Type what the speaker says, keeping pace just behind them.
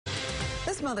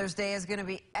This Mother's Day is going to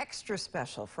be extra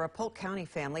special for a Polk County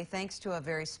family thanks to a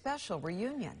very special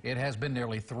reunion. It has been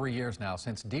nearly 3 years now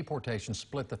since deportation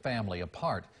split the family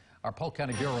apart. Our Polk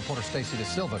County Bureau reporter Stacy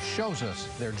DeSilva shows us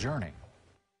their journey.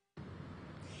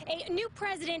 A new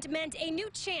president meant a new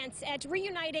chance at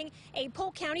reuniting a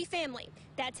Polk County family.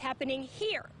 That's happening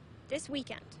here this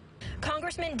weekend.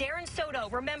 Congressman Darren Soto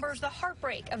remembers the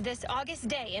heartbreak of this August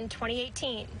day in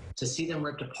 2018. To see them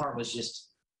ripped apart was just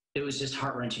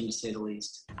heart-wrenching, to say the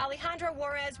least. Alejandra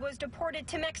Juarez was deported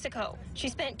to Mexico. She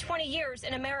spent 20 years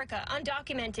in America,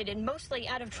 undocumented and mostly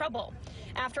out of trouble.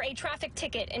 After a traffic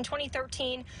ticket in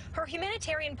 2013, her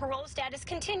humanitarian parole status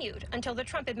continued until the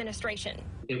Trump administration.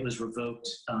 It was revoked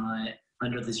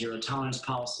under the zero-tolerance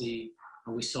policy.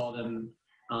 We saw them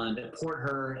deport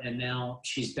her, and now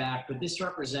she's back. But this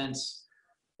represents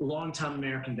long-time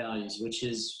American values, which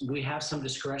is we have some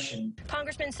discretion.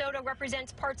 Congressman Soto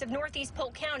represents parts of northeast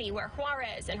Polk County where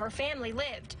Juarez and her family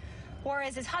lived.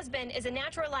 Juarez's husband is a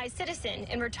naturalized citizen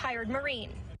and retired Marine.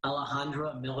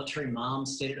 Alejandra, a military mom,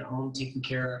 stayed at home taking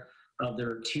care of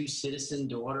their 2 citizen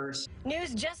daughters.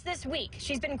 News just this week,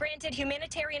 she's been granted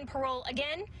humanitarian parole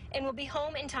again and will be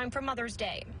home in time for Mother's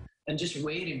Day. And just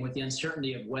waiting with the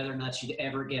uncertainty of whether or not she'd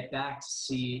ever get back to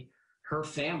see her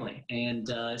family. And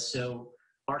so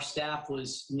our staff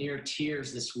was near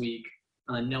tears this week,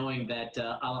 knowing that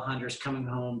Alejandra's coming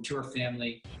home to her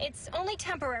family. It's only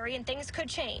temporary and things could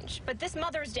change, but this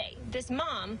Mother's Day, this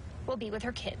mom will be with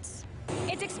her kids.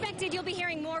 It's expected you'll be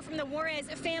hearing more from the Juarez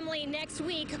family next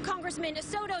week. Congressman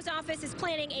Soto's office is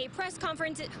planning a press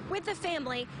conference with the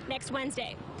family next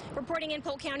Wednesday. Reporting in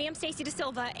Polk County, I'm Stacy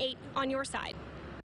DeSilva, 8 on your side.